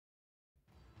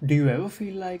Do you ever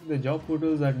feel like the job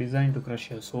portals are designed to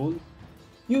crush your soul?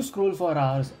 You scroll for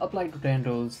hours, apply to 10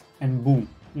 roles, and boom,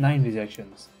 9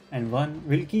 rejections, and one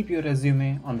will keep your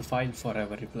resume on the file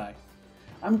forever reply.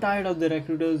 I'm tired of the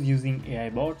recruiters using AI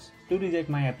bots to reject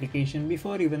my application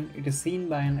before even it is seen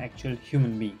by an actual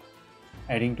human being.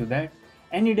 Adding to that,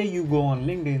 any day you go on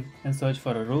LinkedIn and search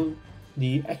for a role,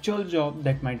 the actual job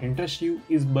that might interest you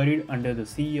is buried under the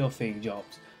sea of fake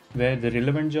jobs, where the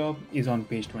relevant job is on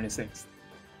page 26.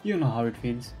 You know how it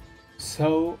feels.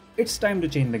 So it's time to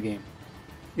change the game.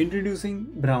 Introducing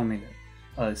BROWNMAILER,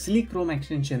 a sleek Chrome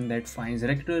extension that finds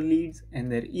recruiter leads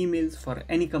and their emails for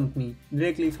any company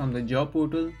directly from the job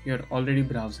portal you're already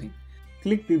browsing.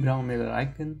 Click the BROWNMAILER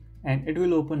icon and it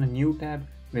will open a new tab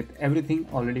with everything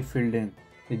already filled in: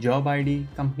 the job ID,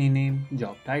 company name,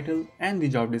 job title, and the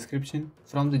job description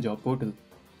from the job portal.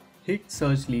 Hit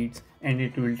search leads and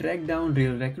it will track down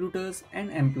real recruiters and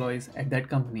employees at that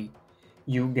company.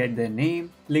 You get their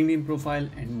name, LinkedIn profile,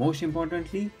 and most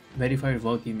importantly, verified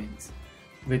work emails.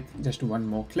 With just one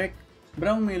more click,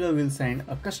 BROWNMAILER will send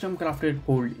a custom crafted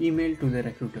cold email to the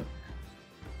recruiter.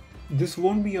 This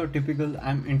won't be your typical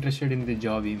 "I'm interested in the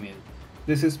job" email.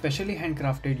 This is specially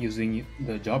handcrafted using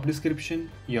the job description,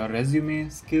 your resume,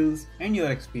 skills, and your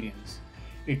experience.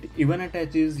 It even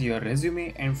attaches your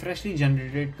resume and freshly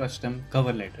generated custom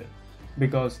cover letter.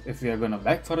 Because if we are gonna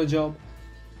beg for a job,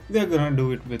 we are gonna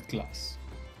do it with class.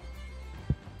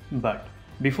 But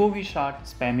before we start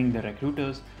spamming the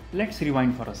recruiters, let's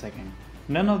rewind for a second.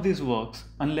 None of this works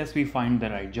unless we find the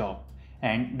right job.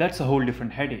 And that's a whole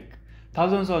different headache.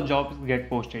 Thousands of jobs get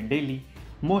posted daily.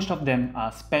 Most of them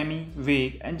are spammy,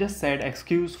 vague, and just sad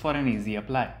excuse for an easy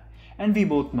apply. And we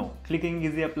both know clicking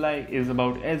easy apply is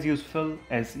about as useful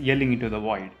as yelling into the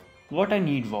void. What I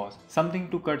need was something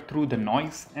to cut through the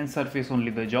noise and surface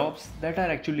only the jobs that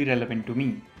are actually relevant to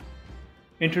me.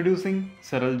 Introducing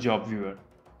Saral Job Viewer.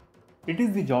 It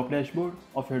is the job dashboard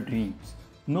of your dreams.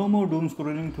 No more doom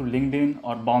scrolling through LinkedIn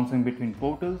or bouncing between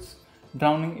portals,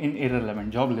 drowning in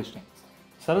irrelevant job listings.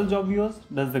 Saral Job Viewer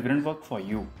does the grunt work for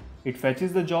you. It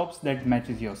fetches the jobs that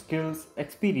matches your skills,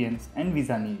 experience, and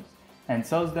visa needs and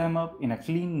serves them up in a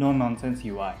clean, no-nonsense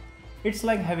UI. It's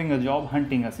like having a job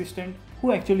hunting assistant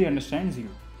who actually understands you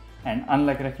and,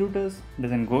 unlike recruiters,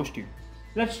 doesn't ghost you.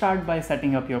 Let's start by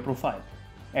setting up your profile.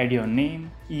 Add your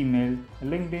name, email,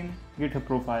 LinkedIn, GitHub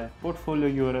profile, portfolio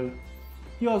URL.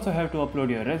 You also have to upload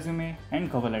your resume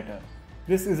and cover letter.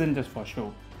 This isn't just for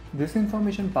show. This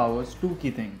information powers two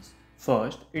key things.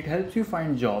 First, it helps you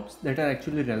find jobs that are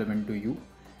actually relevant to you.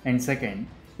 And second,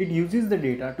 it uses the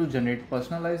data to generate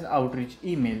personalized outreach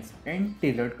emails and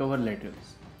tailored cover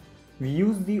letters. We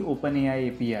use the OpenAI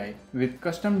API with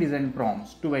custom designed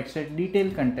prompts to extract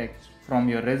detailed context from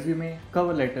your resume,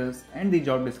 cover letters, and the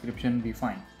job description we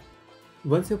find.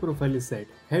 Once your profile is set,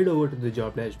 head over to the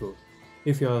job dashboard.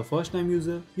 If you are a first-time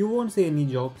user, you won't see any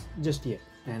jobs just yet,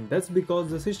 and that's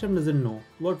because the system doesn't know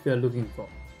what we are looking for.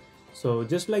 So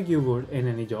just like you would in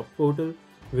any job portal,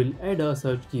 we'll add our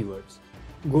search keywords.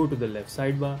 Go to the left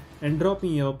sidebar and drop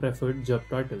in your preferred job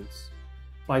titles.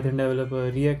 Python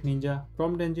developer, React Ninja,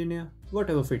 prompt engineer,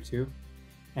 whatever fits you.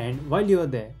 And while you are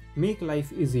there, make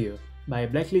life easier by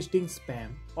blacklisting spam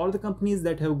or the companies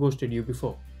that have ghosted you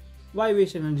before. Why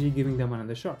waste energy giving them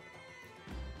another shot?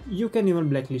 You can even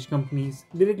blacklist companies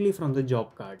directly from the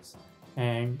job cards.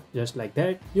 And just like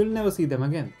that, you'll never see them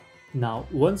again. Now,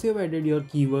 once you've added your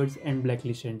keywords and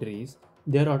blacklist entries,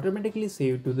 they are automatically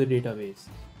saved to the database.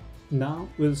 Now,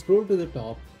 we'll scroll to the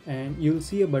top and you'll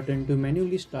see a button to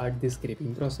manually start the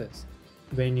scraping process.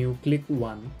 When you click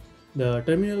one, the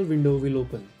terminal window will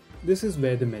open. This is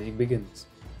where the magic begins.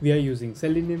 We are using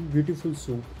Selenium,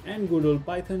 BeautifulSoup, and good old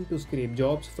Python to scrape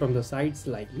jobs from the sites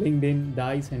like LinkedIn,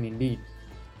 Dice, and Indeed.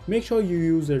 Make sure you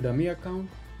use a dummy account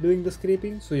doing the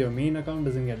scraping so your main account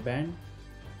doesn't get banned.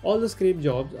 All the scraped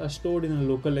jobs are stored in a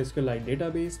local SQLite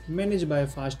database managed by a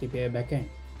FastAPI backend.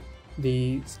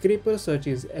 The scraper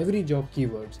searches every job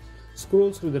keywords,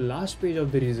 scrolls through the last page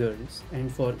of the results,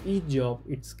 and for each job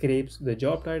it scrapes the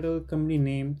job title, company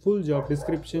name, full job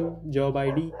description, job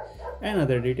ID, and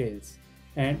other details.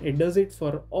 And it does it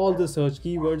for all the search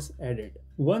keywords added.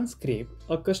 Once scraped,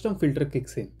 a custom filter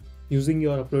kicks in. Using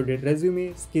your uploaded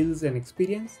resume, skills, and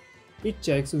experience, it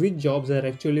checks which jobs are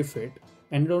actually fit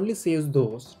and it only saves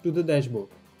those to the dashboard.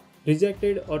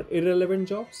 Rejected or irrelevant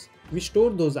jobs, we store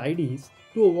those IDs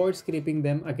to avoid scraping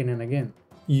them again and again.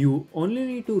 You only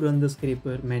need to run the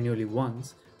scraper manually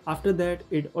once. After that,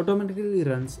 it automatically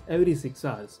runs every 6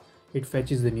 hours. It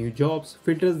fetches the new jobs,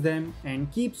 filters them,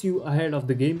 and keeps you ahead of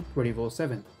the game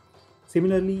 24/7.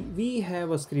 Similarly, we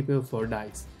have a scraper for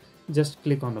Dice. Just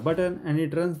click on the button and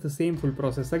it runs the same full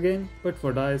process again, but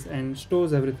for DICE and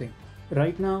stores everything.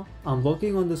 Right now, I'm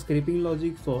working on the scraping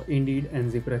logic for Indeed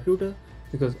and ZipRecruiter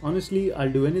because honestly,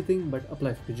 I'll do anything but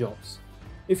apply for jobs.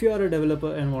 If you are a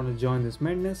developer and want to join this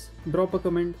madness, drop a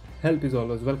comment, help is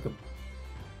always welcome.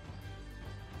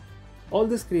 All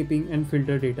the scraping and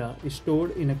filter data is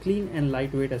stored in a clean and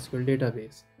lightweight SQL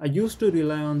database. I used to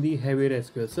rely on the heavier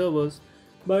SQL servers,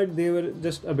 but they were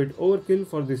just a bit overkill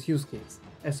for this use case.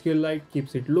 SQLite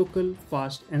keeps it local,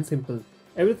 fast and simple.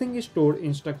 Everything is stored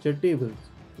in structured tables,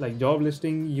 like job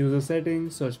listing, user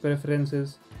settings, search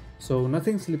preferences, so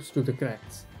nothing slips through the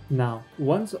cracks. Now,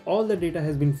 once all the data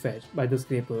has been fetched by the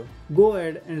scraper, go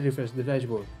ahead and refresh the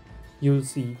dashboard. You'll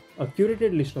see a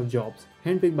curated list of jobs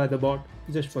handpicked by the bot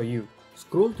just for you.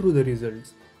 Scroll through the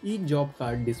results. Each job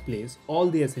card displays all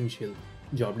the essential: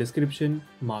 job description,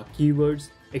 mark keywords,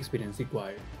 experience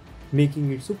required,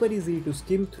 making it super easy to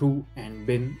skim through and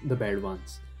bin the bad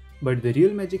ones. But the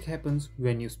real magic happens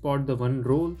when you spot the one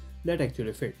role that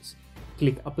actually fits.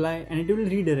 Click apply and it will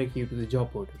redirect you to the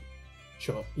job portal.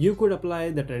 Sure, you could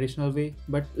apply the traditional way,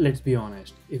 but let's be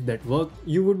honest, if that worked,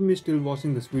 you wouldn't be still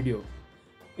watching this video.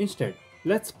 Instead,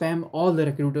 let's spam all the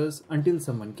recruiters until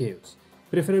someone caves,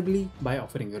 preferably by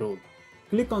offering a role.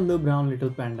 Click on the brown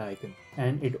little panda icon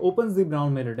and it opens the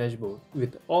BROWNMAILER dashboard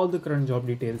with all the current job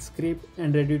details scraped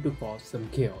and ready to cause some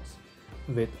chaos.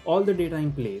 With all the data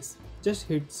in place, just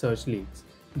hit search leads.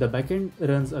 The backend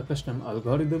runs a custom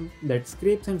algorithm that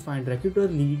scrapes and finds recruiter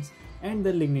leads and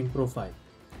their LinkedIn profile.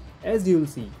 As you'll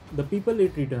see, the people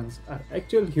it returns are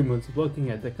actual humans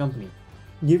working at the company,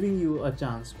 giving you a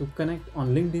chance to connect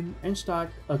on LinkedIn and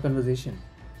start a conversation,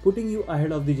 putting you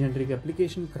ahead of the generic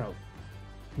application crowd.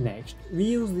 Next, we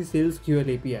use the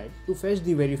SalesQL API to fetch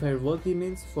the verified work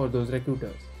emails for those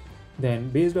recruiters.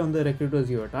 Then, based on the recruiters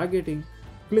you are targeting,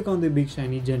 click on the big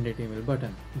shiny generate email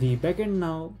button. The backend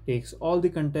now takes all the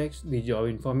context, the job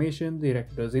information, the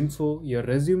recruiter's info, your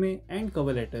resume and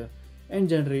cover letter, and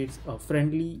generates a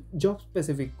friendly,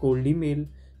 job-specific cold email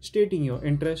stating your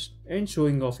interest and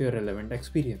showing off your relevant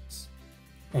experience.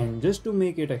 And just to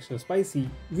make it extra spicy,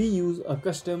 we use a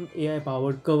custom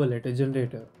AI-powered cover letter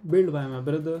generator built by my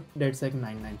brother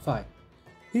DeadSec995.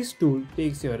 His tool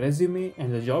takes your resume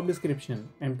and the job description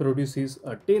and produces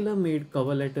a tailor-made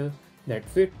cover letter that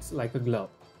fits like a glove.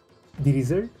 The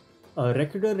result? A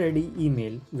recruiter-ready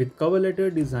email with cover letter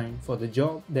designed for the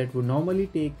job that would normally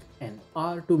take an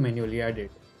hour to manually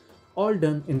edit. All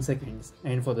done in seconds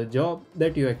and for the job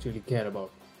that you actually care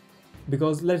about.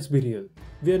 Because let's be real,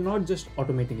 we are not just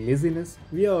automating laziness,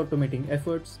 we are automating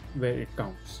efforts where it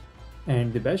counts.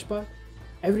 And the best part?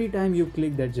 Every time you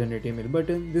click that generate email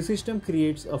button, the system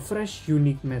creates a fresh,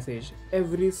 unique message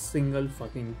every single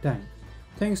fucking time.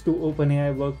 Thanks to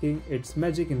OpenAI working its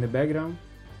magic in the background,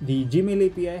 the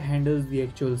Gmail API handles the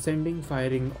actual sending,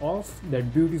 firing off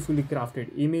that beautifully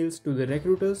crafted emails to the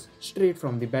recruiters straight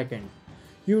from the backend.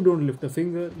 You don't lift a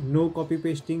finger, no copy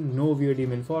pasting, no weird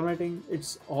email formatting,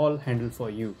 it's all handled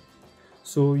for you.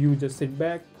 So you just sit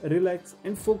back, relax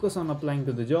and focus on applying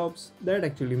to the jobs that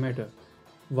actually matter,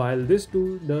 while this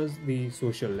tool does the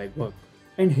social legwork.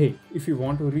 And hey, if you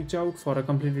want to reach out for a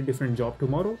completely different job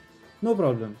tomorrow, no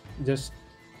problem, just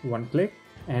one click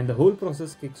and the whole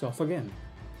process kicks off again.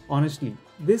 Honestly,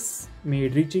 this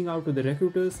made reaching out to the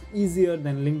recruiters easier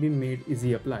than LinkedIn made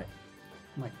Easy Apply.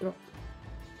 Mic drop.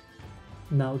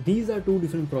 Now these are two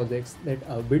different projects that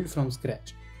are built from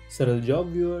scratch. Saral Job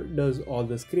Viewer does all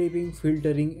the scraping,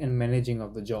 filtering and managing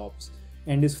of the jobs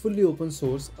and is fully open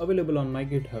source, available on my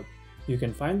GitHub. You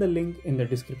can find the link in the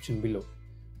description below.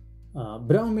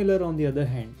 BROWNMAILER on the other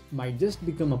hand might just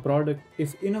become a product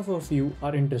if enough of you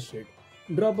are interested.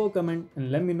 Drop a comment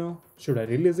and let me know, should I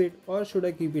release it or should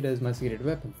I keep it as my secret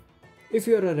weapon? If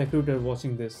you are a recruiter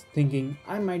watching this thinking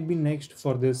I might be next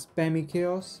for this spammy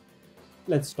chaos,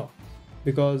 let's stop.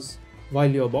 Because while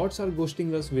your bots are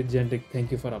ghosting us with generic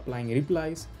thank you for applying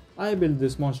replies, I built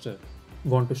this monster.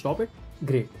 Want to stop it?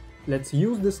 Great. Let's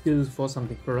use the skills for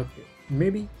something productive.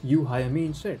 Maybe you hire me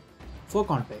instead. For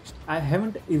context, I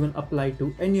haven't even applied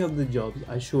to any of the jobs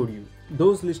I showed you.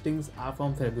 Those listings are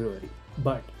from February.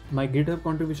 But my GitHub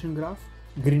contribution graph,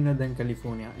 greener than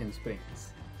California in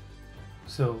springs.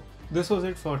 So this was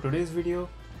it for today's video.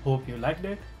 Hope you liked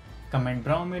it. Comment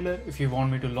BROWNMAILER if you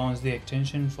want me to launch the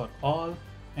extension for all,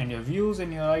 and your views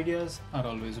and your ideas are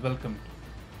always welcomed.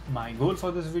 My goal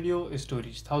for this video is to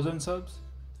reach 1000 subs.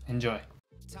 Enjoy!